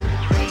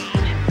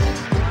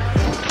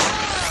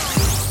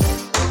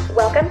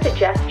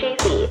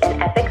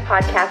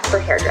podcast for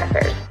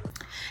hairdressers.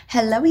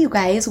 Hello, you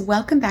guys.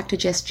 Welcome back to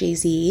Just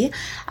Jay-Z.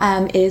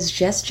 It is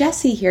just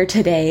Jessie here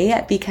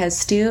today because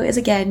Stu is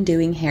again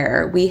doing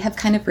hair. We have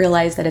kind of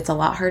realized that it's a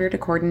lot harder to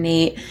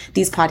coordinate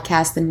these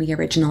podcasts than we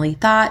originally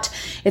thought.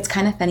 It's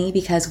kind of funny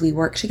because we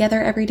work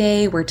together every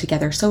day. We're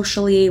together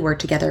socially. We're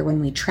together when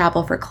we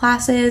travel for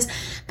classes,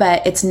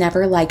 but it's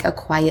never like a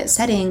quiet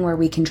setting where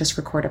we can just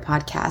record a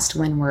podcast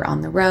when we're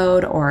on the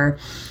road or,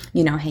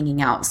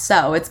 hanging out.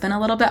 So it's been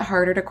a little bit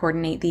harder to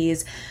coordinate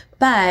these,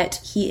 but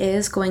he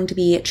is going to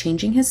be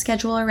changing his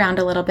schedule around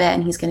a little bit,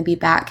 and he's going to be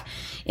back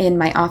in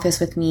my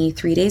office with me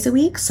 3 days a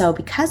week. So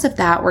because of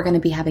that, we're going to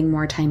be having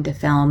more time to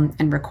film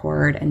and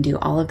record and do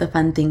all of the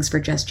fun things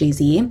for Just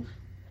Jay-Z.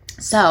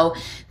 So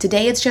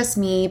today it's just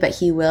me, but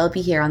he will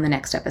be here on the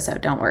next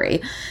episode. Don't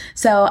worry.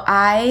 So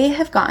I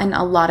have gotten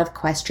a lot of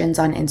questions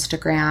on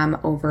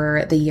Instagram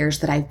over the years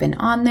that I've been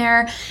on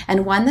there.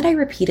 And one that I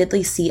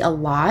repeatedly see a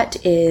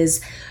lot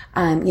is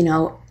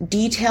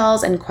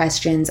details and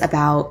questions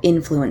about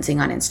influencing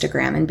on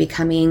Instagram and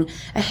becoming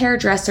a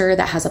hairdresser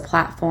that has a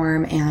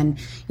platform and,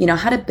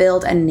 how to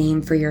build a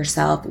name for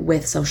yourself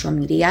with social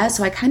media.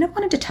 So I kind of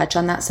wanted to touch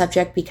on that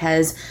subject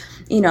because,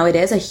 it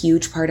is a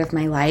huge part of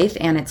my life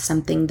and it's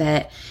something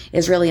that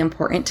is really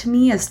important to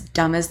me, as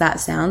dumb as that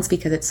sounds,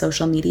 because it's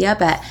social media.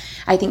 But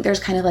I think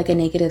there's kind of like a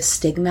negative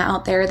stigma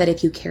out there that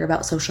if you care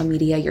about social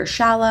media, you're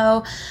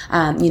shallow.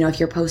 If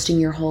you're posting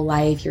your whole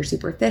life, you're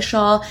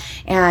superficial.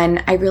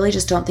 And I really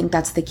just don't think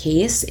that's the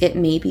case. It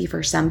may be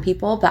for some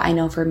people, but I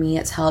know for me,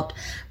 it's helped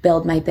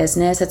build my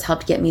business. It's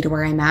helped get me to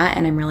where I'm at,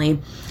 and I'm really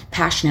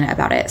passionate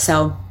about it.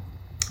 So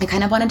I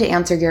kind of wanted to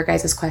answer your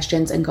guys'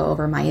 questions and go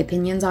over my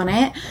opinions on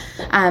it.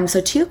 So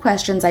 2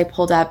 questions I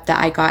pulled up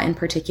that I got in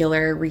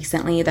particular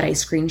recently that I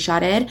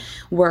screenshotted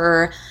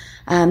were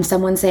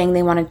someone saying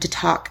they wanted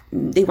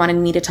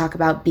me to talk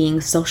about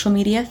being social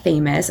media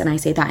famous, and I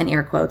say that in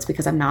air quotes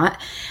because I'm not,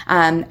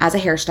 as a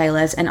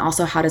hairstylist, and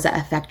also how does it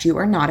affect you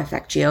or not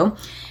affect you.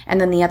 And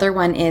then the other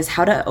one is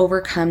how to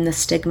overcome the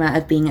stigma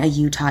of being a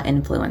Utah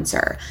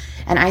influencer.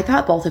 And I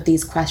thought both of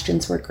these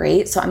questions were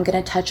great, so I'm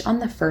going to touch on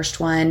the first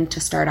one to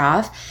start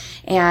off.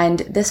 And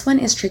this one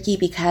is tricky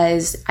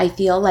because I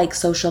feel like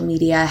social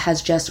media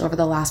has just over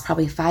the last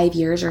probably 5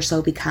 years or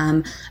so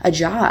become a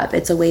job.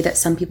 It's a way that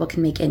some people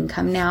can make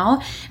income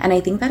now. And I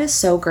think that is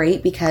so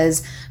great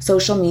because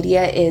social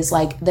media is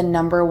like the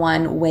number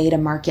one way to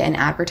market and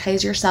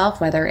advertise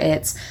yourself, whether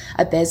it's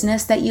a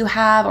business that you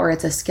have or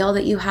it's a skill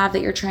that you have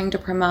that you're trying to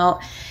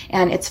promote.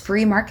 And it's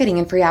free marketing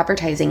and free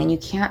advertising, and you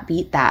can't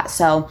beat that.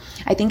 So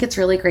I think it's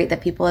really great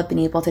that people have been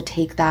able to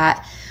take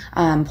that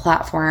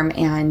platform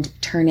and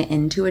turn it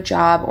into a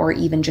job or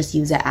even just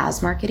use it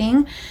as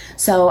marketing.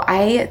 So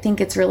I think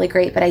it's really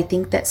great, but I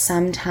think that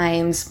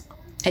sometimes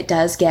it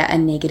does get a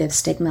negative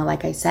stigma,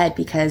 like I said,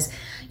 because,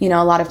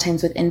 a lot of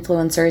times with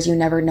influencers, you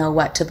never know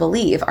what to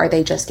believe. Are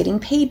they just getting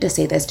paid to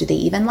say this? Do they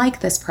even like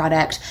this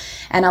product?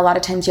 And a lot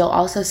of times you'll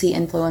also see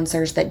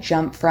influencers that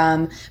jump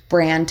from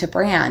brand to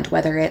brand,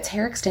 whether it's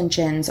hair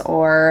extensions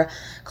or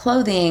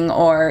clothing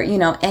or,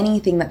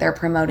 anything that they're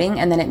promoting.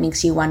 And then it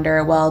makes you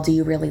wonder, well, do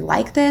you really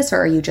like this? Or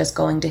are you just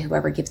going to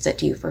whoever gives it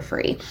to you for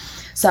free?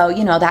 So,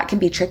 that can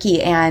be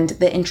tricky. And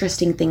the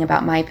interesting thing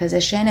about my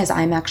position is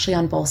I'm actually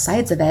on both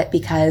sides of it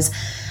because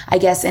I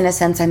guess in a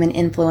sense I'm an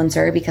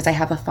influencer because I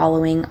have a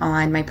following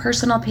on my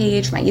personal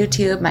page, my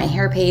YouTube, my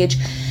hair page,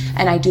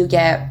 and I do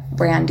get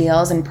brand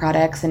deals and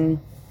products and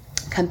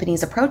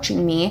companies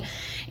approaching me.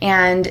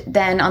 And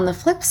then on the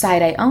flip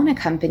side, I own a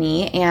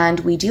company and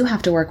we do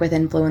have to work with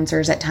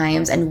influencers at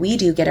times, and we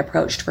do get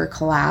approached for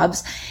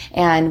collabs,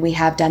 and we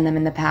have done them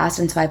in the past.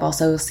 And so I've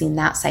also seen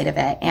that side of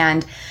it.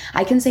 And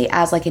I can say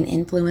as like an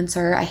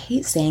influencer, I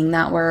hate saying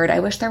that word. I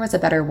wish there was a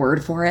better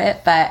word for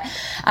it. But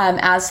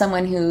as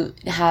someone who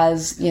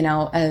has,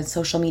 a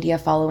social media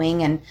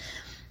following and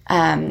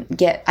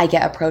I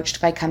get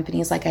approached by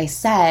companies, like I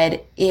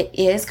said, it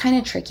is kind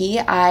of tricky.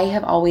 I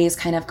have always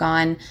kind of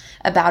gone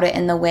about it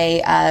in the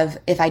way of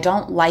if I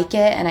don't like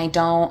it and I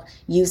don't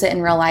use it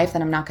in real life,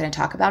 then I'm not going to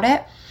talk about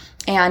it.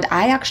 And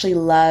I actually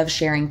love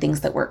sharing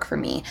things that work for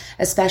me,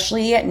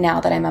 especially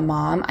now that I'm a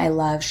mom. I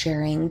love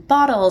sharing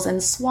bottles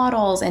and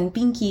swaddles and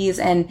binkies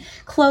and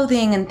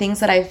clothing and things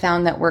that I've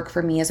found that work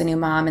for me as a new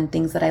mom and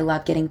things that I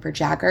love getting for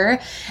Jagger.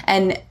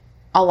 And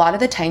a lot of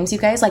the times, you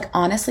guys, like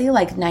honestly,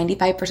 like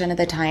 95% of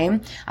the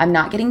time, I'm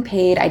not getting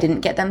paid. I didn't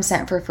get them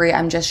sent for free.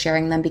 I'm just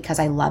sharing them because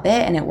I love it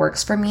and it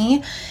works for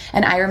me.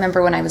 And I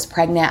remember when I was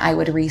pregnant, I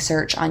would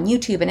research on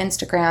YouTube and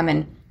Instagram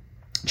and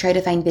try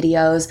to find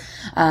videos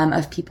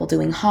of people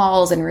doing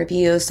hauls and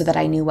reviews so that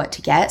I knew what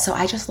to get. So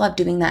I just love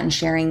doing that and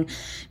sharing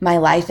my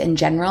life in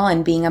general.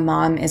 And being a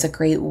mom is a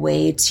great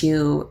way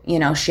to,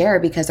 share,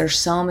 because there's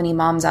so many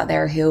moms out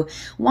there who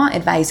want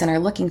advice and are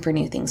looking for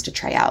new things to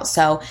try out.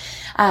 So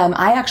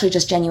I actually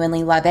just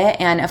genuinely love it.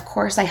 And of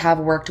course, I have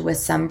worked with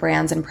some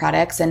brands and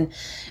products. And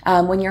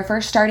when you're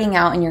first starting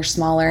out and you're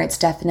smaller, it's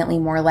definitely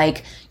more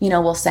like,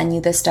 we'll send you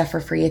this stuff for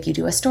free if you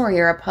do a story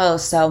or a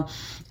post. So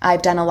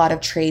I've done a lot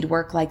of trade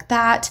work like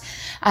that.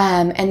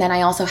 And then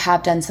I also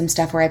have done some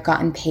stuff where I've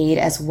gotten paid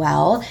as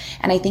well.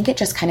 And I think it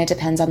just kind of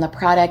depends on the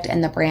product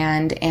and the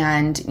brand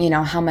and,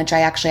 how much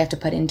I actually have to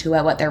put into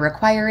it, what they're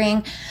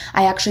requiring.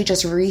 I actually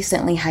just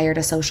recently hired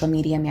a social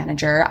media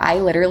manager. I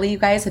literally, you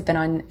guys, have been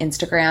on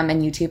Instagram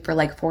and YouTube for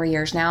like 4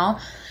 years now.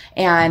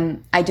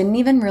 And I didn't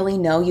even really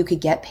know you could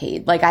get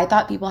paid. Like, I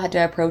thought people had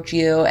to approach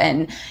you.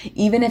 And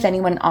even if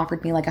anyone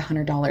offered me like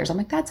 $100, I'm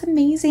like, that's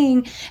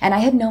amazing. And I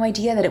had no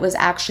idea that it was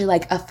actually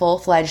like a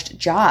full-fledged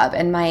job.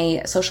 And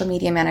my social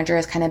media manager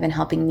has kind of been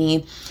helping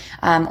me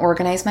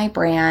organize my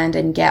brand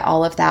and get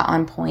all of that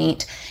on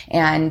point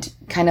and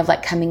kind of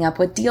like coming up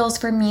with deals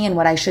for me and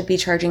what I should be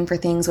charging for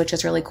things, which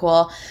is really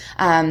cool.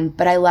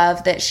 But I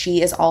love that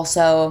she is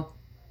also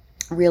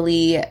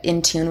really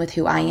in tune with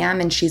who I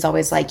am. And she's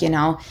always like,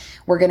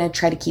 we're going to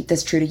try to keep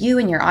this true to you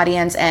and your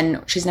audience.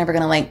 And she's never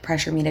going to like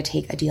pressure me to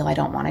take a deal I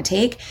don't want to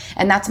take.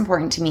 And that's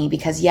important to me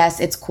because yes,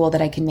 it's cool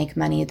that I can make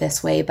money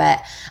this way,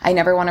 but I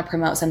never want to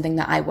promote something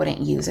that I wouldn't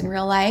use in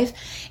real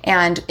life.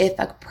 And if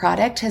a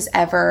product has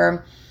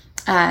ever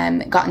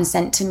gotten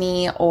sent to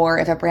me, or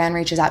if a brand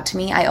reaches out to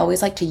me, I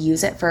always like to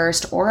use it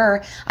first,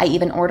 or I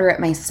even order it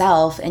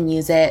myself and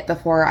use it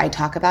before I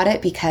talk about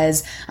it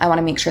because I want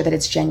to make sure that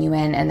it's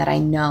genuine and that I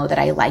know that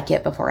I like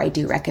it before I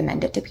do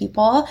recommend it to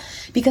people.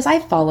 Because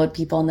I've followed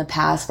people in the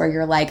past where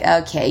you're like,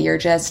 okay, you're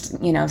just,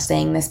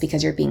 saying this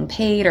because you're being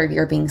paid or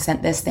you're being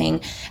sent this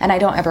thing. And I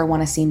don't ever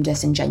want to seem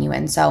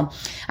disingenuine. So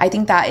I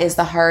think that is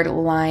the hard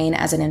line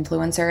as an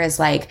influencer is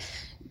like,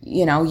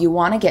 you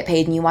want to get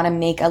paid and you want to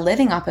make a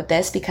living off of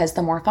this because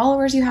the more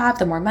followers you have,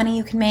 the more money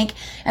you can make.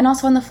 And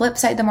also on the flip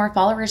side, the more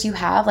followers you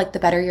have, like the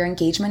better your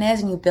engagement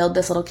is and you build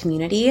this little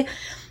community.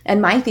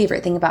 And my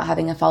favorite thing about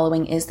having a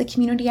following is the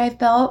community I've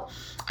built.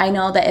 I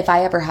know that if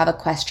I ever have a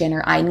question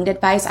or I need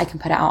advice, I can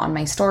put it out on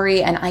my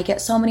story and I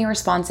get so many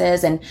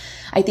responses. And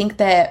I think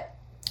that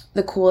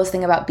the coolest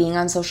thing about being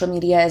on social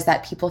media is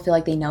that people feel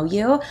like they know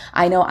you.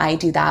 I know I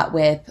do that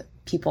with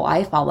people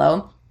I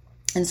follow.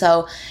 And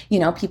so,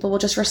 people will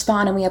just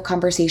respond and we have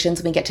conversations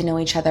and we get to know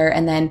each other.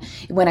 And then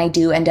when I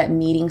do end up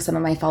meeting some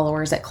of my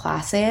followers at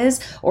classes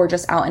or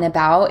just out and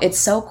about, it's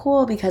so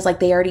cool because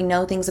like they already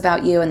know things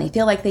about you and they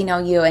feel like they know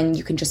you and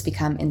you can just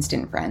become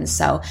instant friends.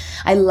 So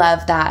I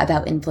love that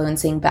about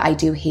influencing, but I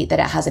do hate that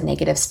it has a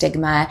negative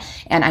stigma.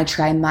 And I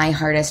try my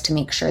hardest to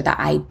make sure that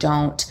I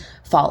don't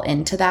fall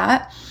into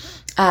that.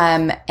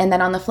 And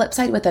then on the flip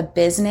side with a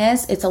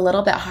business, it's a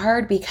little bit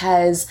hard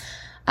because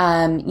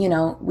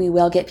we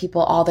will get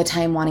people all the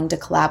time wanting to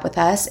collab with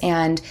us.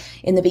 And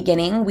in the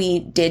beginning, we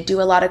did do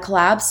a lot of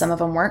collabs. Some of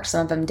them worked,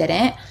 some of them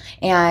didn't.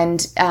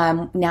 And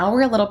now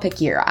we're a little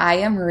pickier. I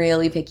am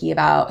really picky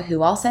about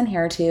who I'll send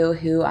hair to,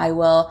 who I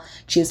will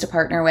choose to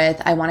partner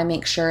with. I want to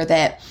make sure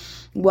that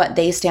what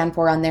they stand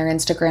for on their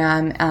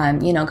Instagram,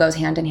 goes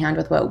hand in hand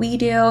with what we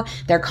do.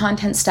 Their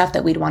content stuff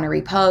that we'd want to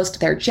repost,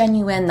 they're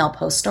genuine. They'll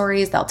post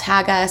stories, they'll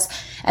tag us,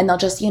 and they'll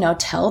just,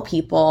 tell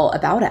people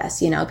about us,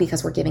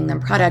 because we're giving them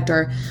product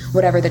or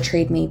whatever the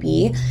trade may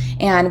be.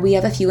 And we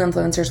have a few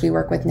influencers we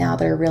work with now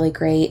that are really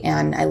great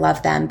and I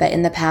love them. But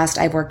in the past,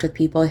 I've worked with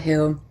people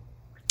who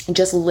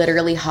just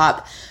literally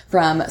hop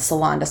from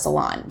salon to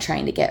salon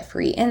trying to get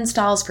free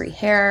installs, free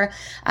hair,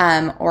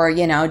 or,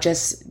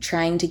 just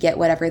trying to get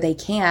whatever they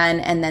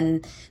can. And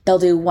then they'll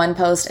do one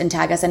post and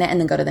tag us in it and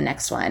then go to the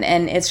next one.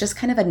 And it's just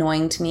kind of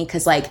annoying to me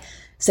because like,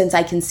 since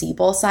I can see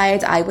both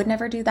sides, I would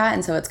never do that.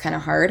 And so it's kind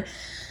of hard,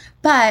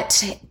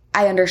 but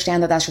I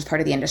understand that that's just part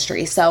of the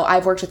industry. So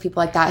I've worked with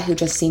people like that who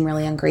just seem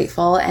really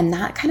ungrateful. And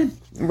that kind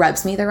of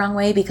rubs me the wrong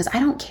way because I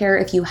don't care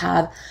if you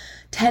have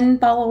 10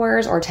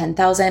 followers or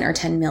 10,000 or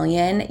 10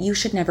 million, you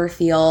should never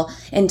feel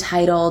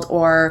entitled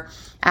or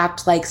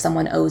act like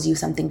someone owes you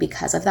something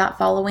because of that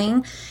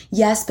following.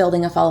 Yes,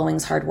 building a following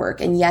is hard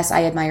work. And yes,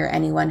 I admire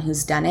anyone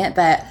who's done it,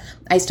 but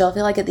I still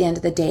feel like at the end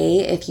of the day,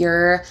 if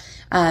you're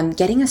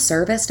getting a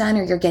service done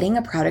or you're getting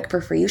a product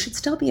for free, you should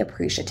still be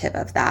appreciative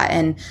of that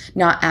and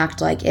not act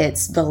like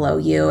it's below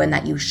you and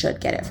that you should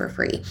get it for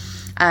free.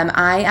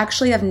 I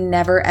actually have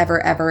never, ever,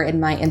 ever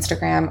in my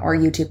Instagram or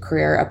YouTube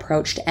career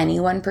approached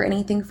anyone for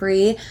anything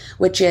free,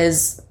 which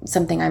is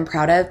something I'm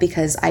proud of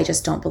because I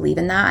just don't believe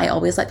in that. I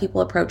always let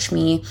people approach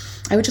me.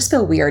 I would just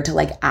feel weird to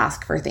like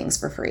ask for things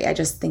for free. I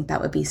just think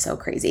that would be so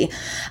crazy.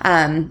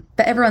 But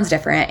everyone's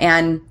different.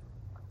 And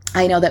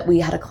I know that we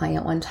had a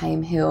client one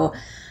time who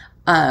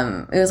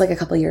it was like a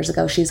couple years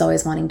ago. She's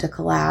always wanting to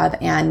collab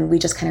and we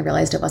just kind of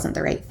realized it wasn't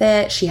the right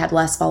fit. She had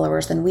less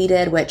followers than we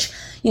did, which,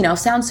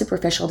 sounds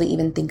superficial to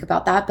even think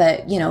about that.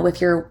 But,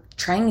 if you're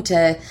trying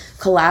to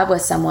collab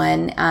with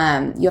someone,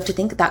 you have to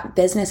think that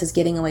business is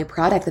giving away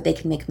product that they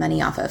can make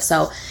money off of.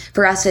 So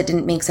for us, it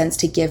didn't make sense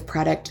to give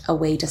product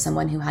away to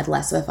someone who had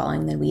less of a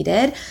following than we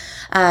did.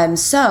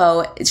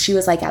 So she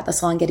was like at the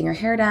salon getting her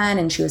hair done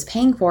and she was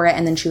paying for it.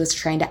 And then she was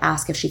trying to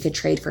ask if she could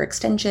trade for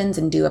extensions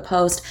and do a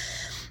post.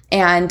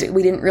 And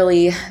we didn't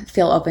really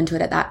feel open to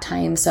it at that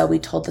time. So we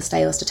told the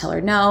stylist to tell her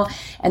no.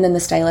 And then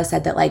the stylist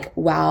said that like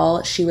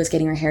while she was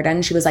getting her hair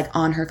done, she was like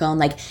on her phone,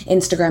 like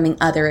Instagramming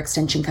other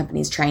extension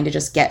companies trying to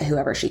just get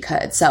whoever she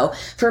could. So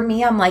for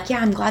me, I'm like, yeah,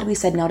 I'm glad we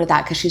said no to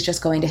that because she's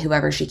just going to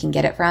whoever she can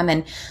get it from.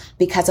 And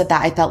because of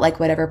that, I felt like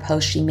whatever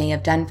post she may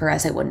have done for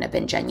us, it wouldn't have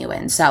been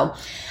genuine. So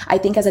I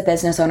think as a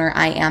business owner,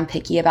 I am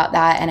picky about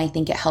that. And I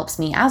think it helps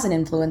me as an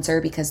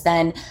influencer because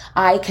then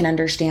I can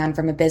understand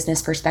from a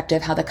business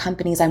perspective how the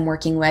companies I'm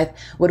working with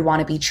would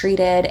want to be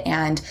treated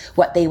and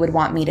what they would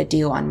want me to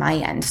do on my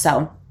end.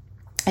 So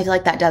I feel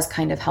like that does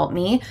kind of help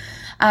me.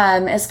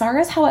 As far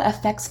as how it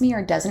affects me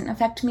or doesn't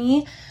affect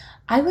me,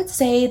 I would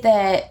say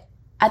that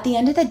at the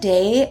end of the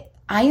day,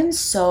 I am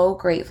so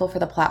grateful for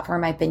the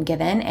platform I've been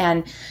given.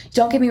 And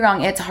don't get me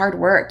wrong, it's hard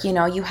work. You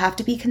know, you have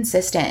to be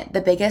consistent.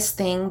 The biggest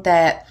thing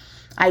that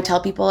I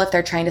tell people if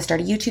they're trying to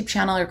start a YouTube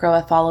channel or grow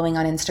a following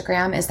on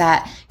Instagram is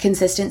that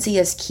consistency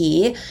is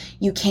key.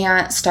 You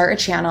can't start a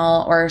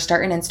channel or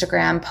start an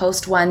Instagram,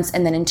 post once,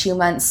 and then in 2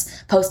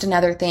 months, post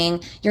another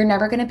thing. You're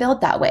never going to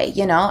build that way.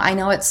 You know, I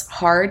know it's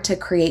hard to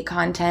create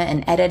content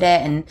and edit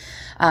it and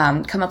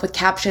come up with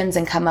captions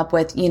and come up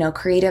with, you know,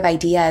 creative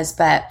ideas.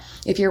 But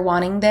if you're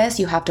wanting this,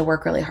 you have to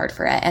work really hard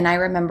for it. And I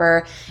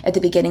remember at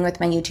the beginning with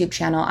my YouTube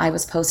channel, I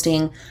was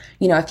posting,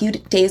 you know, a few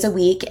days a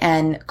week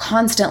and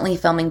constantly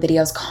filming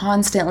videos,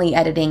 constantly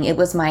editing. It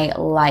was my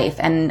life.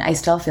 And I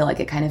still feel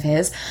like it kind of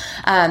is.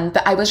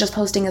 But I was just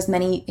posting as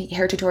many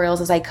hair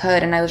tutorials as I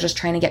could. And I was just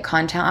trying to get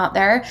content out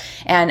there.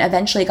 And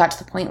eventually got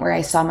to the point where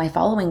I saw my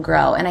following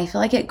grow. And I feel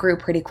like it grew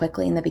pretty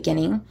quickly in the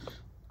beginning.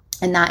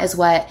 And that is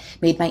what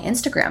made my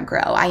Instagram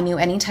grow. I knew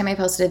anytime I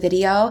posted a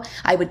video,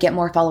 I would get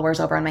more followers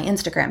over on my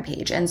Instagram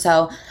page. And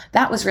so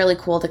that was really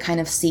cool to kind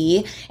of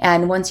see.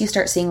 And once you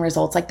start seeing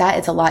results like that,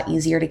 it's a lot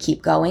easier to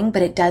keep going,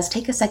 but it does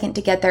take a second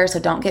to get there. So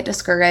don't get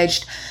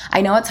discouraged.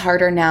 I know it's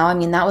harder now. I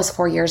mean, that was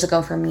 4 years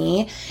ago for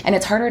me. And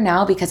it's harder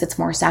now because it's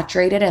more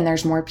saturated and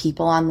there's more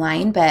people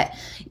online. But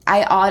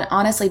I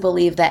honestly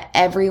believe that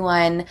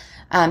everyone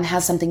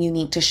has something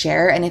unique to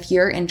share. And if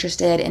you're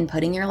interested in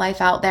putting your life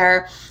out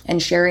there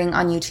and sharing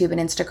on YouTube and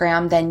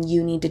Instagram, then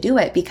you need to do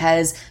it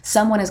because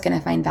someone is going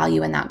to find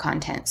value in that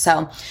content.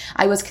 So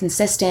I was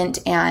consistent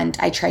and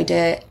I tried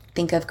to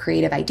think of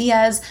creative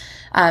ideas.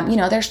 You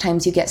know, there's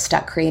times you get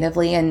stuck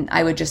creatively and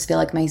I would just feel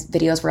like my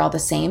videos were all the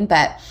same,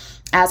 but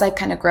as I've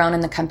kind of grown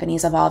and the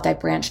company's evolved, I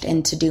branched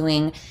into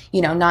doing, you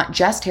know, not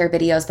just hair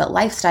videos, but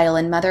lifestyle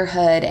and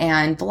motherhood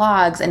and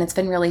vlogs. And it's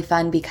been really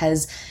fun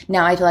because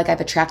now I feel like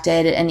I've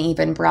attracted an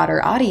even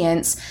broader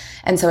audience.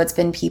 And so it's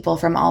been people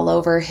from all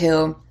over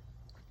who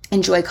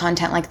enjoy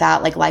content like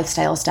that, like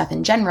lifestyle stuff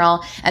in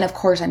general. And of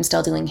course, I'm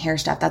still doing hair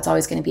stuff. That's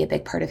always going to be a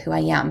big part of who I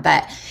am.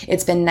 But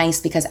it's been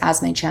nice because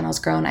as my channel's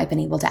grown, I've been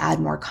able to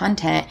add more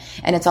content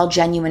and it's all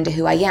genuine to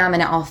who I am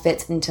and it all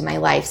fits into my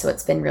life. So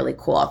it's been really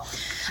cool.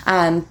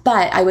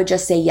 But I would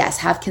just say, yes,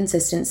 have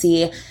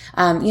consistency.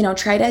 You know,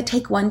 try to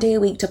take 1 day a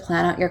week to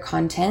plan out your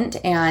content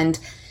and,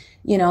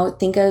 you know,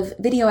 think of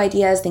video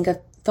ideas, think of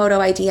photo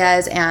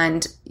ideas,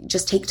 and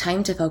just take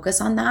time to focus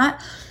on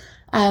that.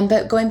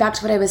 But going back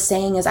to what I was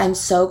saying is I'm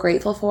so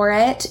grateful for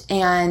it.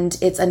 And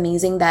it's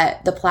amazing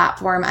that the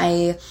platform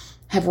I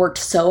have worked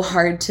so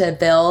hard to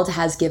build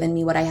has given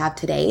me what I have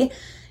today.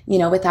 You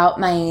know, without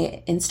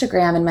my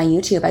Instagram and my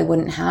YouTube, I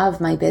wouldn't have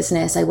my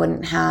business. I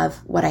wouldn't have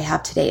what I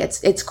have today.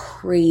 It's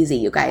crazy,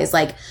 you guys.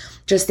 Like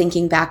just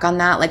thinking back on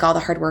that, like all the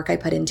hard work I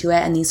put into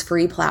it and these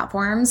free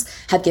platforms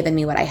have given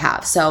me what I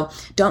have. So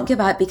don't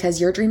give up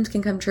because your dreams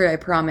can come true, I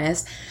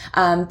promise.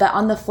 But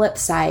on the flip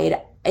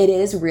side, it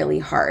is really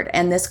hard.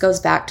 And this goes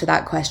back to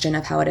that question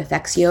of how it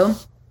affects you.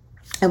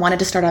 I wanted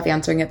to start off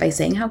answering it by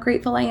saying how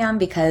grateful I am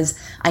because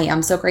I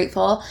am so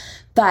grateful.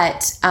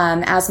 But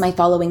as my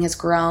following has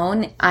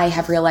grown, I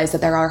have realized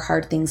that there are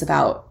hard things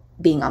about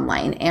being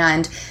online.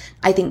 And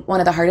I think one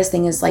of the hardest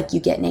things is like you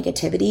get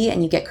negativity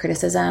and you get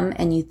criticism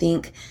and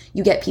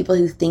you get people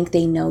who think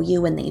they know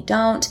you when they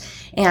don't.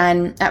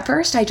 And at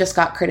first I just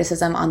got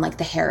criticism on like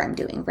the hair I'm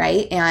doing,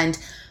 right? And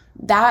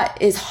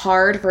that is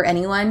hard for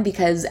anyone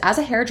because as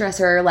a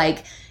hairdresser,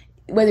 like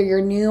whether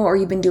you're new or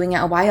you've been doing it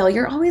a while,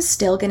 you're always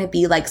still going to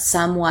be like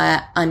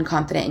somewhat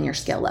unconfident in your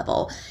skill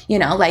level. You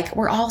know, like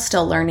we're all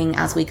still learning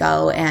as we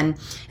go. And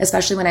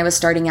especially when I was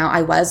starting out,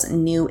 I was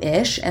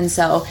new-ish. And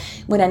so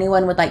when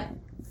anyone would like,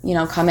 you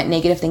know, comment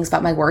negative things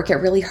about my work, it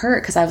really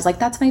hurt because I was like,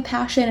 that's my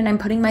passion and I'm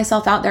putting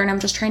myself out there and I'm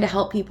just trying to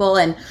help people.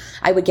 And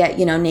I would get,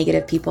 you know,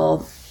 negative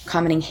people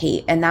commenting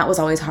hate. And that was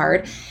always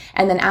hard.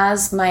 And then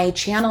as my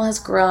channel has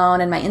grown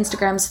and my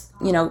Instagram's,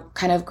 you know,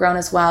 kind of grown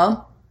as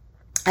well,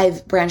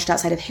 I've branched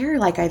outside of hair,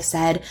 like I've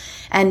said,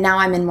 and now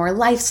I'm in more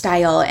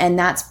lifestyle, and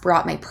that's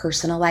brought my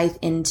personal life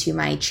into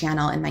my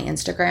channel and my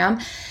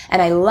Instagram.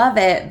 And I love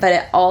it, but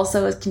it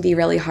also can be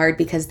really hard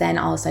because then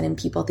all of a sudden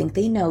people think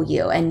they know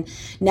you. And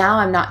now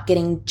I'm not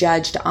getting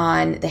judged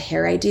on the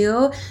hair I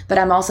do, but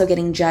I'm also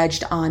getting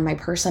judged on my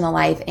personal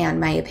life and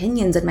my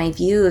opinions and my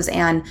views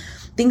and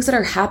things that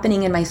are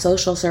happening in my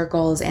social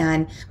circles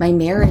and my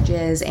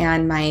marriages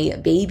and my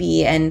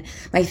baby and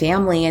my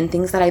family and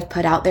things that I've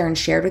put out there and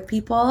shared with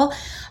people.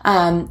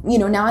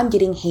 Now I'm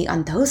getting hate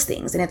on those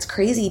things. And it's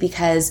crazy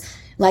because,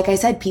 like I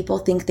said, people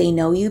think they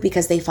know you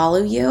because they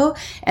follow you.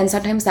 And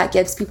sometimes that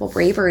gives people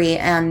bravery.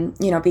 And,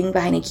 being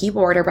behind a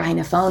keyboard or behind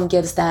a phone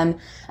gives them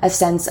a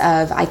sense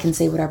of, I can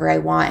say whatever I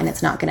want and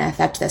it's not going to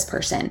affect this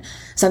person.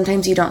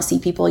 Sometimes you don't see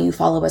people you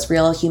follow as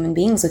real human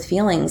beings with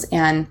feelings.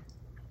 And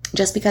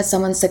just because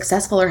someone's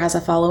successful or has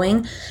a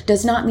following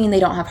does not mean they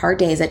don't have hard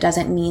days. It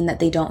doesn't mean that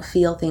they don't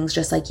feel things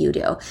just like you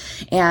do.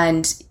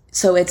 And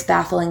so it's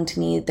baffling to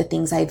me the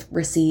things I've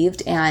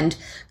received and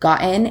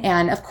gotten.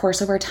 And of course,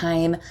 over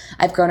time,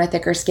 I've grown a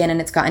thicker skin and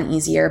it's gotten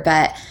easier.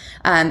 But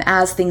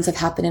as things have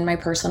happened in my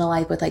personal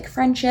life with like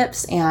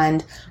friendships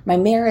and my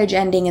marriage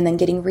ending and then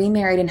getting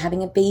remarried and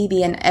having a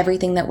baby and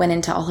everything that went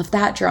into all of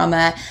that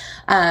drama,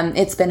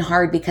 it's been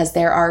hard because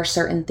there are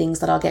certain things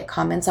that I'll get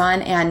comments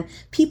on and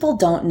people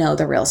don't know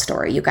the real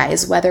story, you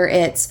guys, whether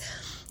it's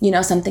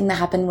something that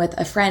happened with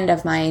a friend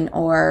of mine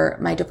or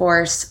my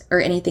divorce or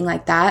anything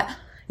like that.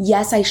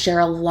 Yes, I share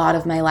a lot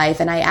of my life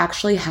and I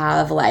actually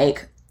have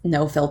like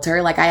no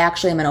filter. Like I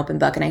actually am an open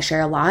book and I share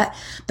a lot,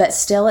 but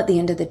still at the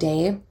end of the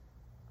day,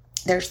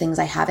 there's things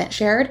I haven't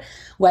shared,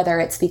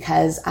 whether it's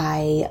because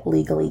I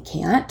legally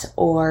can't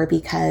or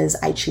because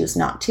I choose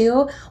not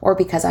to, or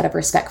because out of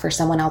respect for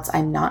someone else,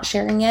 I'm not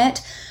sharing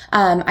it.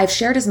 I've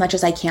shared as much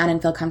as I can and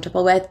feel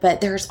comfortable with,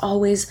 but there's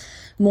always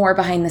more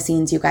behind the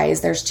scenes, you guys.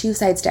 There's 2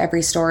 sides to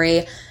every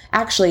story.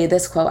 Actually,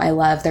 this quote I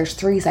love, there's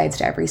 3 sides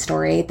to every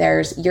story.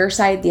 There's your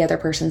side, the other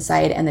person's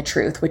side, and the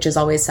truth, which is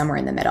always somewhere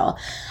in the middle.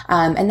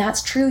 And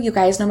that's true, you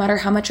guys, no matter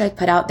how much I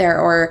put out there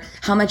or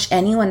how much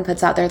anyone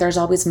puts out there, there's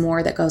always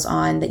more that goes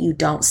on that you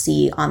don't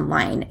see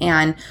online.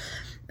 And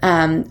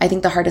I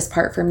think the hardest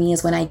part for me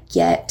is when I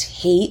get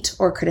hate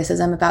or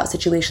criticism about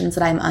situations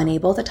that I'm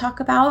unable to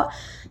talk about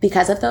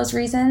because of those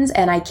reasons,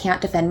 and I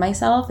can't defend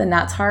myself, and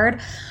that's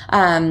hard.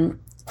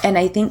 And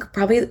I think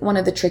probably one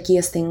of the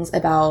trickiest things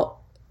about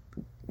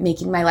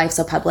making my life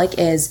so public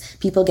is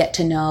people get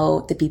to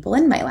know the people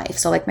in my life.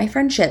 So like my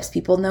friendships,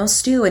 people know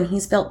Stu and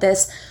he's built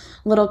this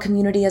little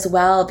community as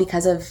well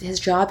because of his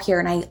job here.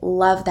 And I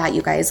love that,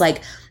 you guys.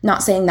 Like,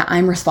 not saying that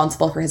I'm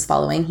responsible for his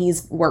following.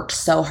 He's worked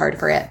so hard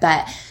for it,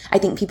 but I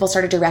think people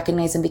started to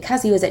recognize him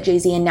because he was at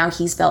Jay-Z and now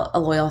he's built a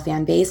loyal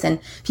fan base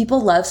and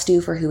people love Stu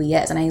for who he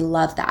is. And I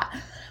love that.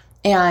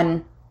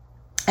 And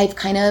I've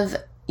kind of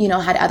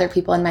had other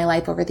people in my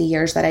life over the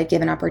years that I've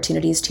given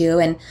opportunities to,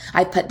 and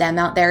I put them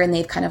out there and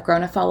they've kind of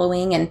grown a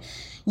following. And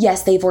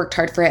yes, they've worked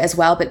hard for it as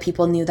well, but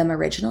people knew them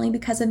originally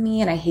because of me.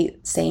 And I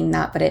hate saying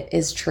that, but it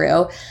is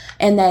true.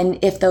 And then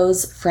if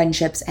those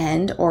friendships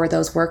end or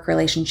those work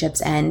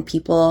relationships end,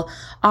 people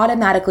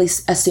automatically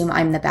assume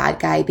I'm the bad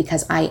guy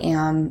because I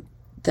am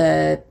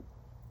the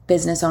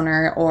business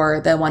owner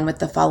or the one with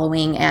the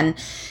following. And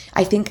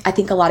I think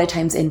a lot of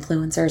times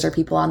influencers or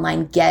people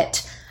online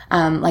get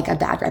like a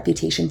bad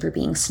reputation for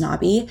being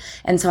snobby.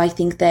 And so I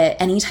think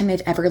that anytime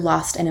I've ever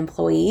lost an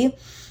employee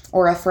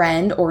or a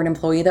friend or an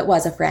employee that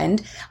was a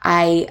friend,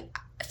 I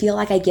feel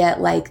like I get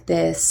like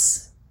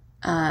this,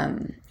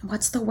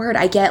 what's the word?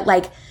 I get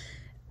like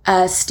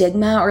a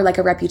stigma or like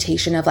a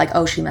reputation of like,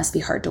 oh, she must be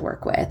hard to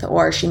work with,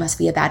 or she must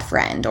be a bad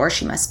friend, or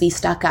she must be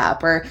stuck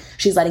up, or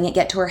she's letting it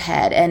get to her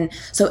head. And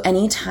so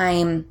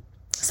anytime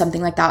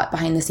something like that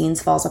behind the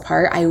scenes falls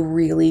apart, I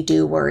really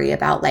do worry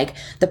about like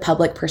the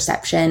public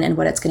perception and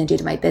what it's going to do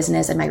to my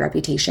business and my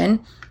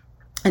reputation.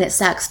 And it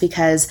sucks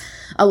because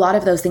a lot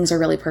of those things are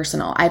really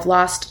personal. I've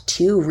lost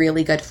 2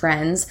 really good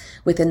friends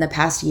within the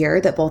past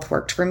year that both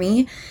worked for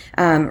me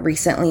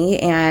recently.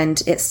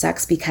 And it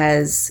sucks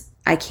because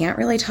I can't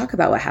really talk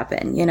about what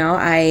happened.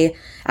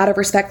 Out of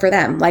respect for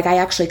them, like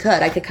I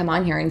could come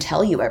on here and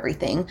tell you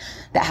everything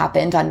that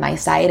happened on my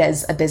side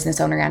as a business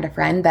owner and a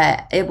friend,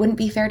 but it wouldn't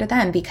be fair to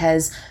them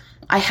because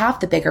I have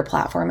the bigger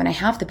platform and I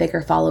have the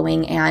bigger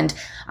following, and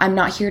I'm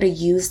not here to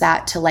use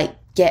that to like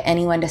get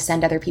anyone to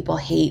send other people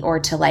hate or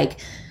to like,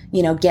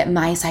 get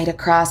my side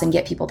across and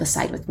get people to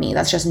side with me.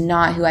 That's just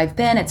not who I've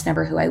been. It's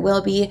never who I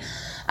will be.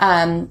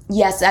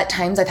 Yes, at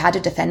times I've had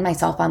to defend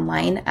myself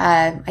online.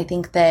 I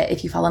think that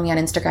if you follow me on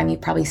Instagram,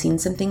 you've probably seen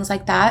some things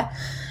like that.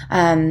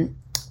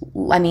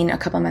 A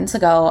couple of months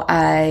ago,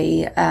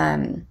 I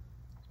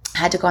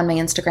had to go on my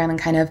Instagram and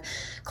kind of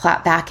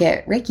clap back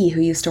at Ricky,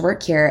 who used to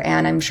work here.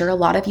 And I'm sure a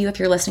lot of you, if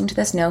you're listening to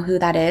this, know who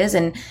that is.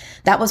 And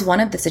that was one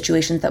of the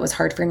situations that was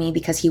hard for me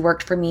because he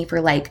worked for me for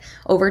like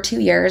over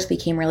 2 years,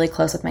 became really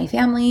close with my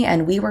family,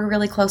 and we were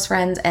really close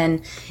friends.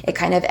 And it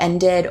kind of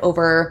ended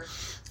over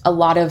a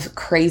lot of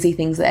crazy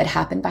things that had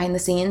happened behind the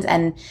scenes.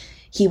 And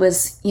he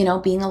was,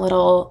 being a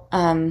little,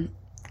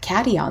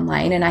 catty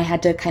online, and I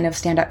had to kind of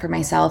stand up for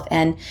myself.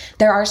 And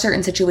there are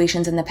certain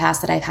situations in the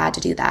past that I've had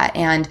to do that.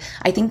 And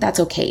I think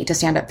that's okay to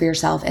stand up for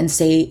yourself and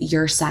say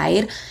your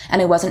side.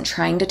 And I wasn't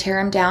trying to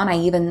tear him down. I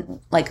even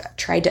like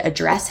tried to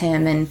address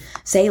him and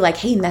say like,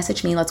 hey,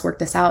 message me, let's work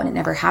this out. And it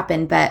never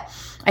happened. But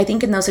I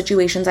think in those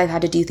situations, I've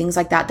had to do things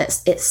like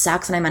that it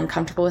sucks and I'm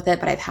uncomfortable with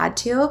it, but I've had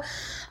to.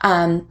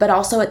 But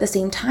also at the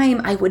same time,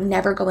 I would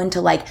never go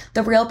into like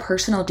the real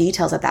personal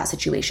details of that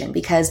situation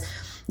because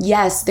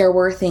yes, there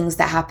were things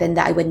that happened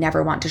that I would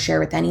never want to share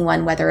with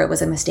anyone, whether it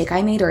was a mistake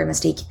I made or a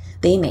mistake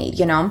they made,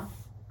 you know?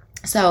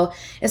 So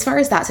as far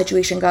as that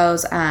situation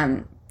goes,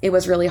 it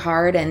was really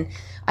hard. And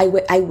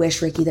I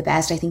wish Ricky the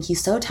best. I think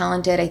he's so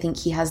talented. I think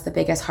he has the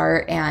biggest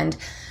heart. And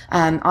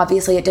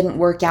obviously it didn't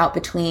work out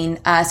between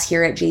us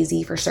here at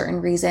Jay-Z for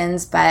certain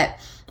reasons, but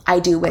I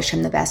do wish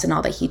him the best in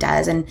all that he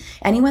does. And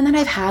anyone that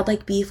I've had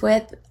like beef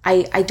with,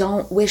 I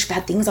don't wish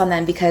bad things on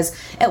them, because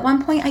at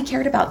one point I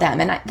cared about them.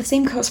 And the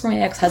same goes for my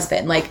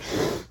ex-husband. Like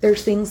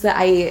there's things that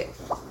I,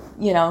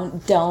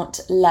 don't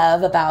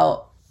love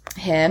about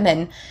him,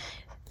 and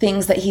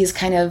things that he's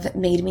kind of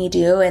made me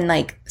do, and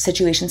like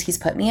situations he's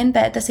put me in.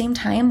 But at the same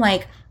time,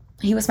 like,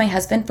 he was my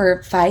husband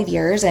for 5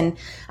 years, and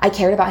I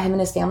cared about him and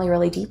his family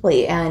really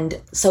deeply.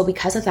 And so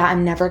because of that,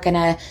 I'm never going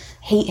to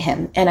hate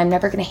him, and I'm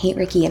never going to hate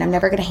Ricky, and I'm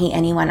never going to hate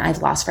anyone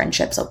I've lost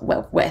friendships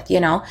with,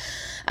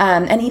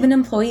 and even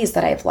employees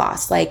that I've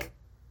lost. Like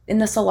in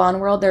the salon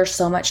world, there's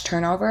so much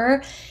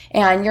turnover,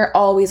 and you're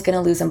always going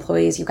to lose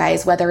employees, you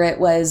guys, whether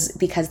it was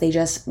because they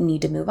just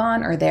need to move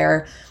on or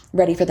they're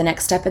ready for the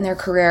next step in their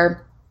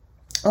career,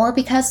 or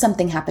because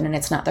something happened and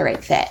it's not the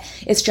right fit.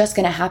 It's just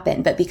going to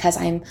happen. But because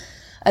I'm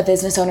a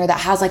business owner that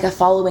has like a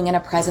following and a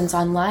presence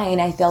online,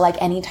 I feel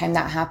like anytime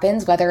that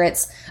happens, whether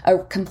it's a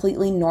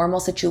completely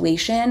normal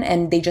situation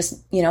and they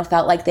just,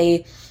 felt like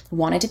they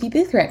wanted to be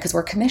booth rent because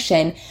we're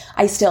commission,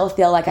 I still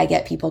feel like I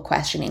get people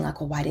questioning like,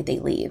 well, why did they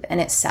leave?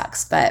 And it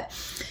sucks. But,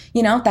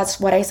 that's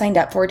what I signed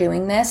up for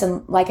doing this.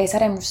 And like I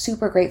said, I'm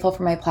super grateful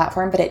for my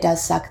platform, but it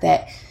does suck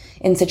that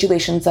in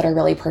situations that are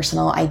really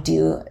personal, I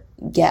do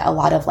get a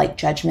lot of like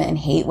judgment and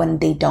hate when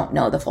they don't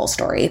know the full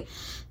story.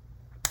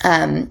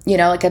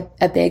 Like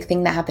a big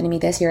thing that happened to me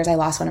this year is I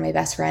lost one of my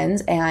best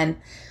friends, and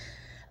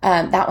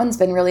that one's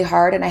been really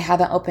hard, and I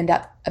haven't opened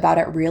up about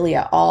it really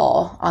at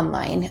all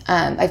online.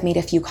 I've made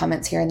a few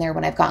comments here and there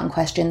when I've gotten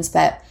questions,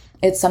 but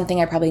it's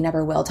something I probably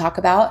never will talk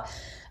about.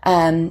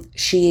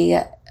 She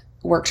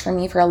worked for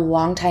me for a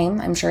long time.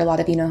 I'm sure a lot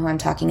of you know who I'm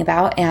talking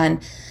about, and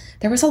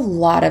there was a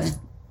lot of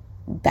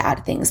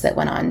bad things that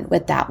went on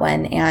with that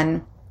one.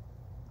 And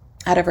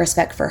out of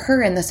respect for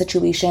her and the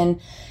situation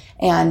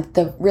and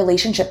the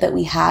relationship that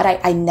we had,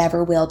 I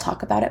never will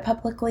talk about it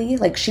publicly.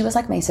 Like, she was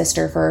like my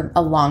sister for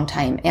a long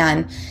time,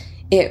 and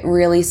it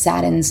really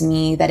saddens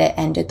me that it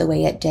ended the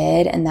way it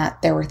did, and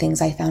that there were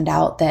things I found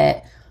out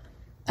that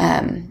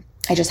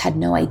I just had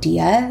no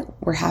idea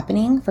were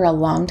happening for a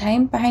long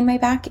time behind my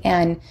back.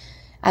 And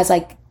as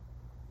like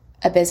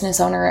a business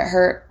owner, it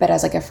hurt, but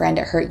as like a friend,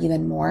 it hurt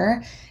even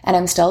more. And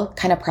I'm still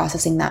kind of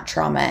processing that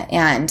trauma.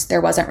 And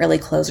there wasn't really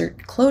closure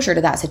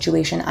to that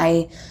situation.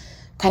 I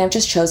kind of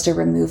just chose to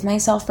remove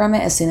myself from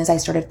it as soon as I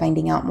started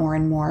finding out more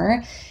and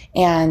more.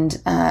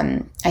 And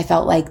I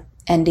felt like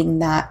ending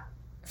that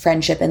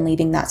friendship and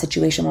leaving that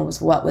situation was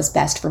what was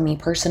best for me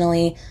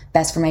personally,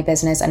 best for my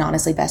business, and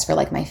honestly best for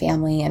like my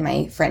family and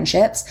my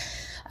friendships.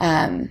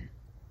 And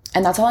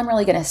that's all I'm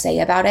really going to say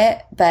about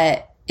it.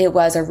 But it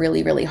was a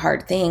really, really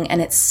hard thing. And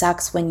it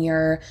sucks when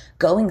you're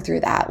going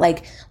through that.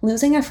 Like,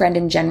 losing a friend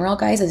in general,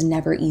 guys, is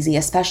never easy,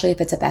 especially if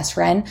it's a best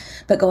friend.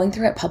 But going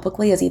through it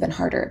publicly is even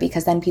harder,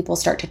 because then people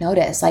start to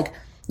notice, like,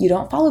 you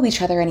don't follow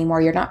each other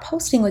anymore. You're not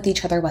posting with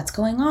each other what's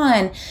going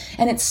on.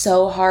 And it's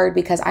so hard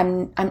because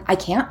I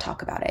can't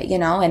talk about it,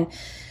 and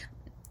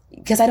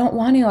because I don't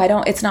want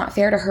to. It's not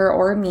fair to her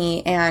or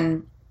me.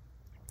 And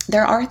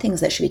there are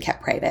things that should be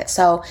kept private.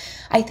 So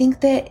I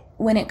think that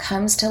when it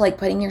comes to like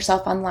putting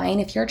yourself online,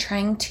 if you're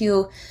trying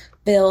to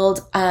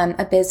build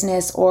a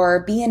business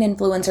or be an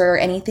influencer or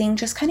anything,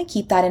 just kind of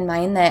keep that in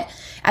mind, that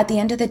at the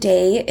end of the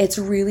day, it's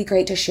really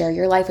great to share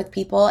your life with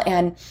people.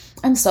 And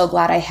I'm so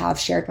glad I have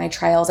shared my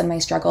trials and my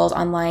struggles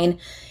online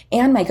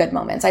and my good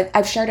moments.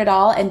 I've shared it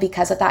all. And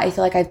because of that, I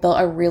feel like I've built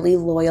a really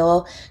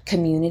loyal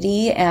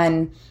community,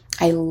 and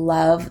I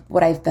love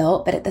what I've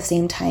built. But at the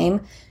same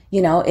time,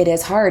 it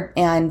is hard,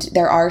 and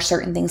there are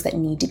certain things that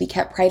need to be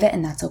kept private,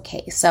 and that's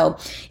okay. So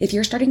if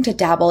you're starting to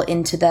dabble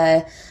into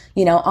the,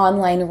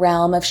 online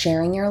realm of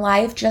sharing your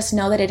life, just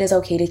know that it is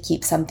okay to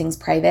keep some things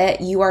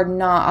private. You are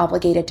not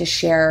obligated to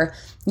share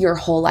your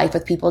whole life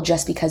with people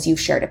just because you've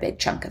shared a big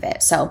chunk of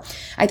it. So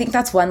I think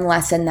that's one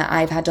lesson that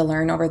I've had to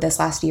learn over this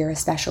last year,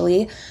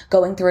 especially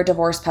going through a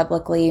divorce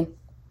publicly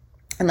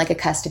and like a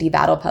custody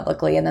battle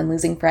publicly, and then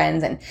losing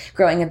friends and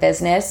growing a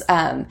business.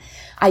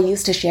 I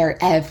used to share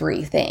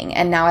everything,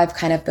 and now I've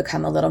kind of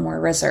become a little more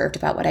reserved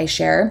about what I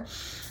share.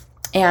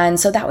 And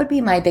so that would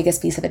be my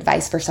biggest piece of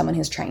advice for someone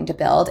who's trying to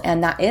build.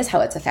 And that is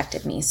how it's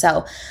affected me.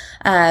 So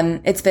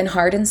it's been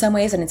hard in some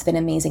ways, and it's been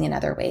amazing in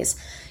other ways.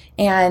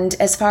 And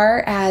as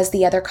far as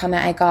the other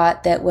comment I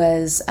got that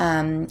was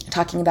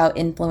talking about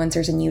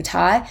influencers in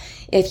Utah,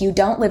 if you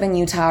don't live in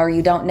Utah or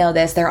you don't know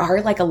this, there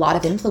are like a lot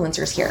of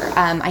influencers here.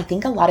 I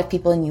think a lot of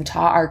people in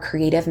Utah are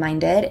creative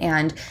minded,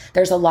 and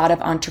there's a lot of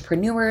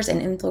entrepreneurs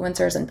and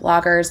influencers and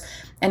bloggers,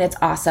 and it's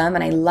awesome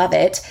and I love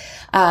it.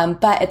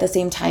 But at the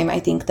same time, I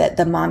think that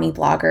the mommy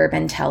blogger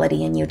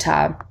mentality in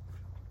Utah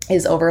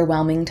is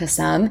overwhelming to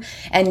some.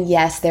 And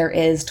yes, there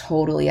is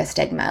totally a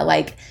stigma.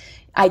 Like,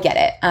 I get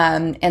it.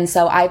 And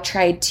so I've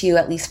tried to,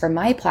 at least for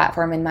my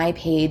platform and my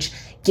page,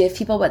 give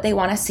people what they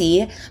want to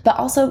see, but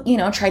also,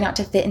 try not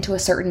to fit into a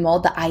certain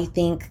mold that I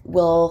think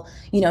will,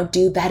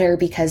 do better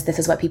because this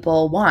is what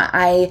people want.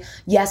 I,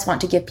 yes,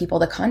 want to give people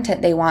the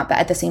content they want, but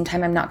at the same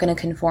time, I'm not going to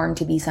conform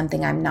to be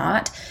something I'm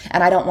not.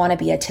 And I don't want to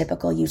be a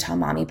typical Utah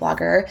mommy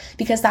blogger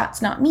because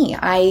that's not me.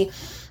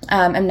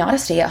 I'm not a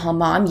stay-at-home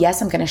mom.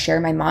 Yes, I'm going to share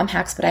my mom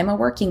hacks, but I'm a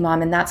working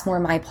mom and that's more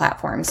my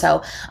platform.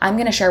 So I'm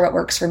going to share what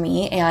works for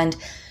me, and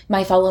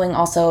my following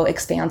also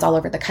expands all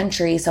over the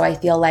country. So I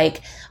feel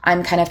like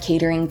I'm kind of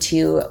catering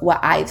to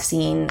what I've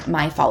seen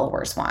my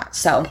followers want.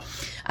 So,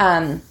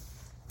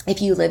 if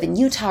you live in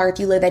Utah or if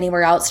you live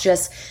anywhere else,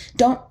 just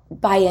don't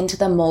buy into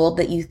the mold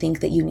that you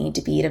think that you need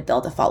to be to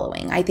build a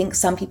following. I think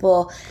some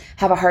people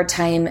have a hard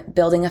time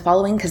building a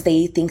following because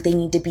they think they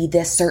need to be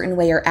this certain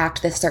way or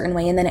act this certain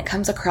way, and then it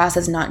comes across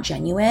as not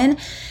genuine.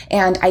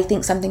 And I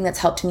think something that's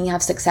helped me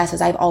have success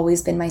is I've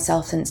always been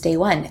myself since day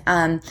one.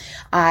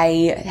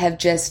 I have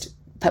just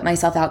put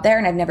myself out there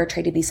and I've never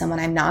tried to be someone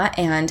I'm not.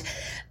 And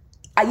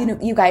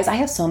you guys, I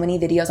have so many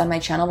videos on my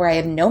channel where I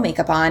have no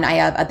makeup on. I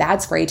have a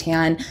bad spray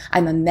tan.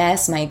 I'm a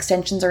mess. My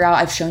extensions are out.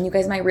 I've shown you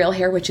guys my real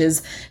hair, which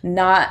is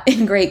not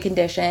in great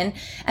condition.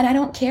 And I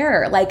don't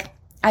care. Like,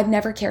 I've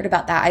never cared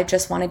about that. I've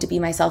just wanted to be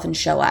myself and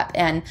show up.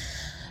 And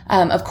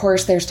of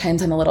course, there's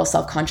times I'm a little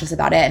self-conscious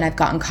about it and I've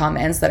gotten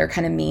comments that are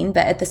kind of mean,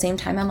 but at the same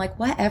time, I'm like,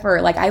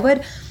 whatever. Like, I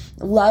would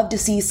love to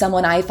see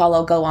someone I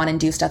follow go on and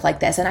do stuff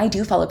like this. And I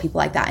do follow people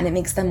like that, and it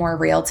makes them more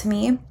real to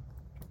me.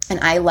 And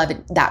I love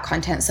that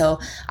content, so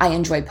I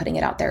enjoy putting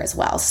it out there as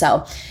well.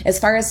 So as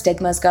far as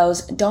stigmas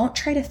goes, don't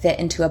try to fit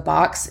into a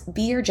box.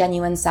 Be your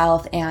genuine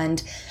self.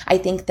 And I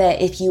think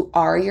that if you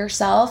are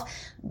yourself,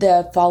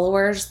 the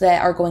followers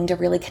that are going to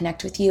really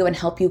connect with you and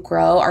help you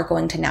grow are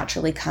going to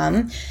naturally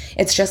come.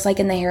 It's just like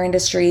in the hair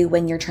industry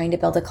when you're trying to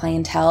build a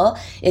clientele.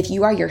 If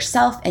you are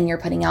yourself and you're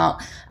putting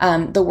out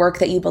the work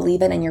that you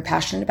believe in and you're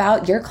passionate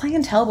about, your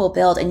clientele will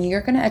build and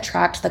you're going to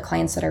attract the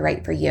clients that are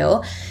right for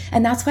you.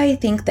 And that's why I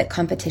think that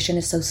competition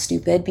is so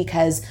stupid,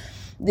 because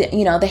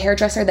the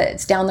hairdresser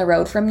that's down the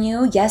road from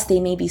you, yes, they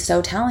may be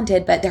so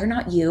talented, but they're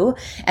not you,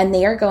 and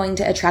they are going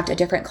to attract a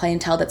different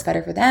clientele that's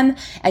better for them,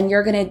 and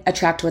you're going to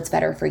attract what's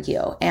better for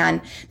you.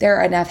 And there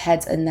are enough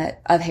heads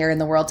of hair in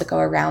the world to go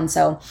around.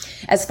 So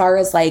as far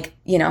as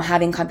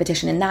having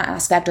competition in that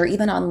aspect, or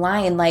even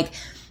online,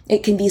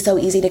 it can be so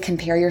easy to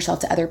compare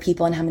yourself to other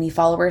people and how many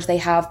followers they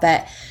have,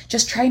 but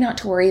just try not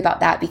to worry about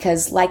that,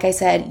 because like I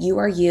said, you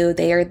are you,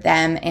 they are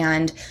them,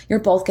 and you're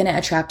both going to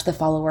attract the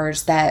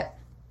followers that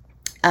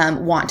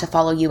want to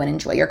follow you and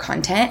enjoy your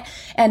content.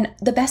 And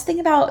the best thing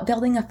about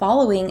building a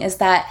following is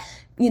that,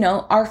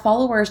 our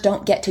followers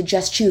don't get to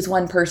just choose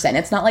one person.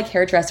 It's not like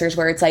hairdressers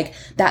where it's like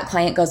that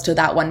client goes to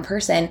that one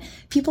person.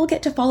 People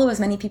get to follow as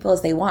many people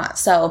as they want.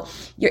 So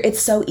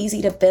it's so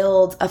easy to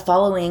build a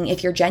following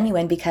if you're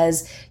genuine,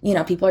 because,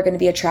 people are going to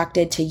be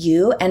attracted to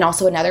you and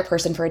also another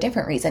person for a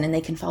different reason, and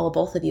they can follow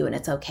both of you, and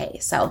it's okay.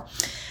 So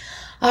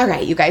all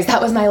right, you guys,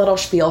 that was my little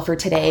spiel for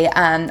today.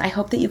 I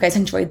hope that you guys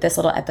enjoyed this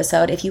little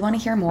episode. If you want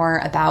to hear more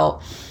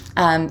about,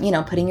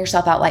 putting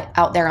yourself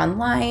out there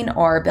online,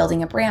 or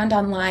building a brand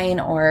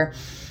online, or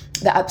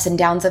the ups and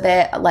downs of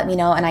it, let me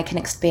know and I can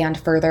expand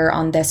further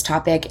on this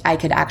topic. I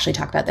could actually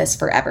talk about this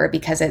forever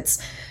because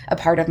it's a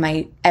part of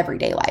my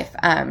everyday life.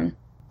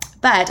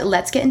 But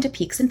let's get into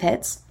peaks and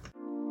pits.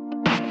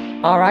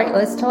 All right,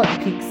 let's talk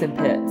peaks and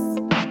pits.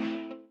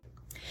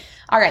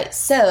 All right,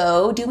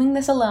 so doing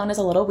this alone is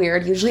a little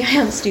weird. Usually I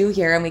have Stu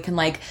here and we can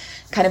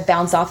kind of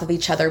bounce off of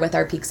each other with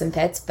our peaks and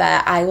pits,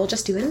 but I will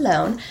just do it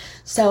alone.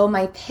 So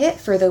my pit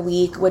for the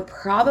week would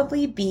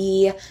probably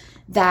be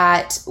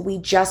that we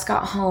just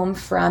got home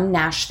from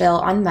Nashville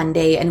on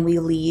Monday and we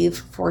leave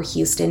for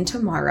Houston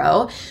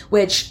tomorrow,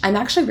 which I'm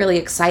actually really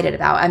excited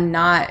about. I'm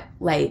not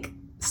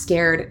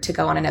scared to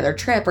go on another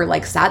trip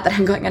or sad that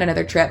I'm going on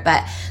another trip,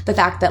 but the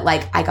fact that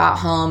I got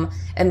home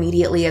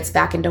immediately, it's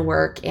back into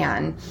work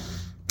and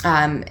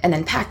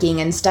then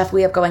packing and stuff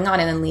we have going on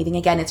and then leaving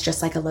again. It's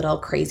just a little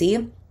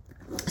crazy.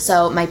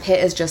 So my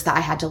pit is just that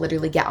I had to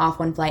literally get off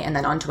one flight and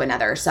then onto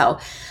another. So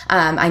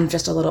I'm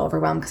just a little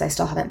overwhelmed because I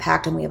still haven't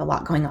packed and we have a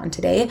lot going on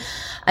today.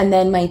 And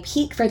then my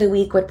peak for the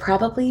week would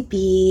probably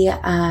be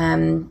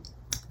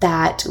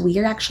that we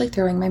are actually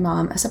throwing my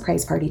mom a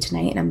surprise party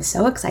tonight, and I'm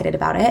so excited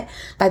about it.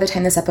 By the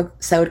time this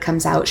episode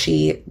comes out,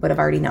 she would have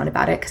already known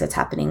about it because it's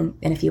happening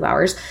in a few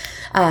hours.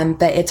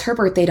 But it's her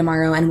birthday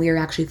tomorrow, and we are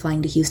actually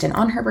flying to Houston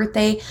on her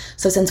birthday.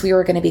 So since we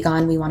were going to be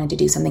gone, we wanted to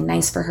do something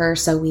nice for her.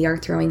 So we are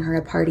throwing her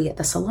a party at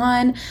the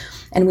salon,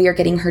 and we are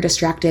getting her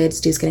distracted.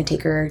 Stu's going to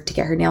take her to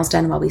get her nails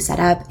done while we set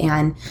up,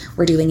 and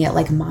we're doing it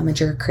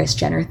Momager Kris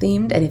Jenner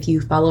themed. And if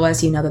you follow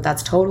us, you know that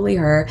that's totally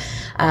her.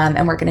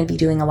 And we're going to be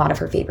doing a lot of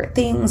her favorite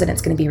things, and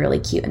it's going to be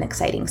really cute and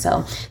exciting.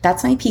 So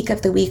that's my peak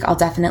of the week. I'll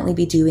definitely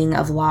be doing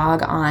a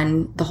vlog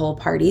on the whole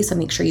party, so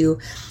make sure you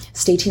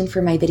stay tuned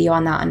for my video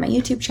on that on my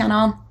YouTube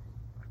channel.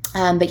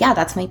 But yeah,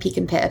 that's my peek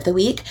and pit of the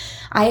week.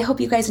 I hope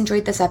you guys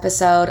enjoyed this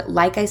episode.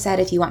 Like I said,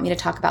 if you want me to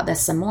talk about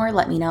this some more,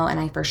 let me know, and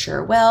I for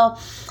sure will.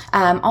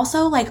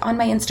 Also, like on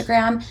my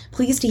Instagram,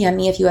 please DM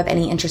me if you have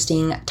any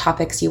interesting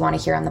topics you want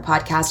to hear on the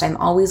podcast. I'm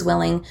always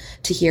willing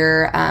to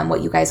hear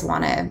what you guys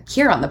want to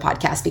hear on the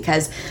podcast,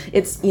 because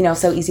it's,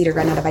 so easy to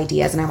run out of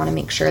ideas, and I want to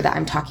make sure that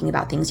I'm talking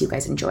about things you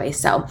guys enjoy.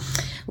 So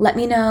let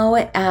me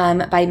know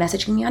by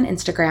messaging me on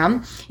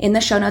Instagram. In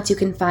the show notes, you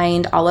can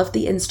find all of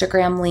the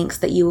Instagram links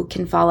that you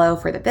can follow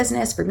for the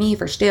business, for me,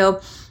 for Stu.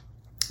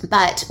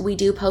 But we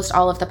do post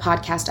all of the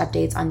podcast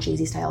updates on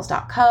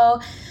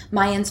jzstyles.co.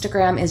 My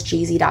Instagram is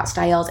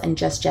jz.styles and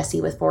just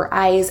Jessie with 4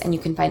 eyes. And you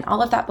can find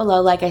all of that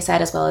below, like I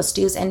said, as well as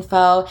Stu's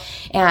info.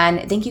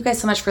 And thank you guys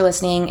so much for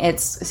listening.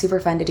 It's super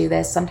fun to do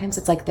this. Sometimes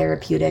it's like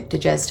therapeutic to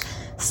just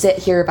sit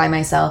here by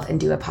myself and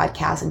do a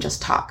podcast and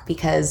just talk,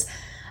 because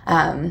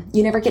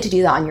you never get to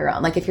do that on your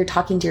own. Like if you're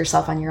talking to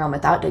yourself on your own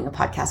without doing a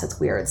podcast, it's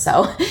weird.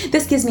 So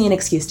this gives me an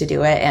excuse to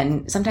do it.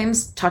 And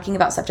sometimes talking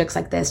about subjects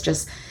like this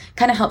just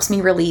kind of helps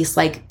me release,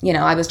 like,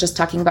 I was just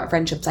talking about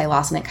friendships I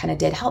lost, and it kind of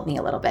did help me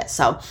a little bit.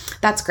 So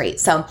that's great.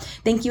 So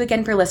thank you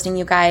again for listening,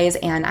 you guys,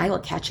 and I will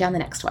catch you on the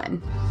next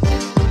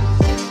one.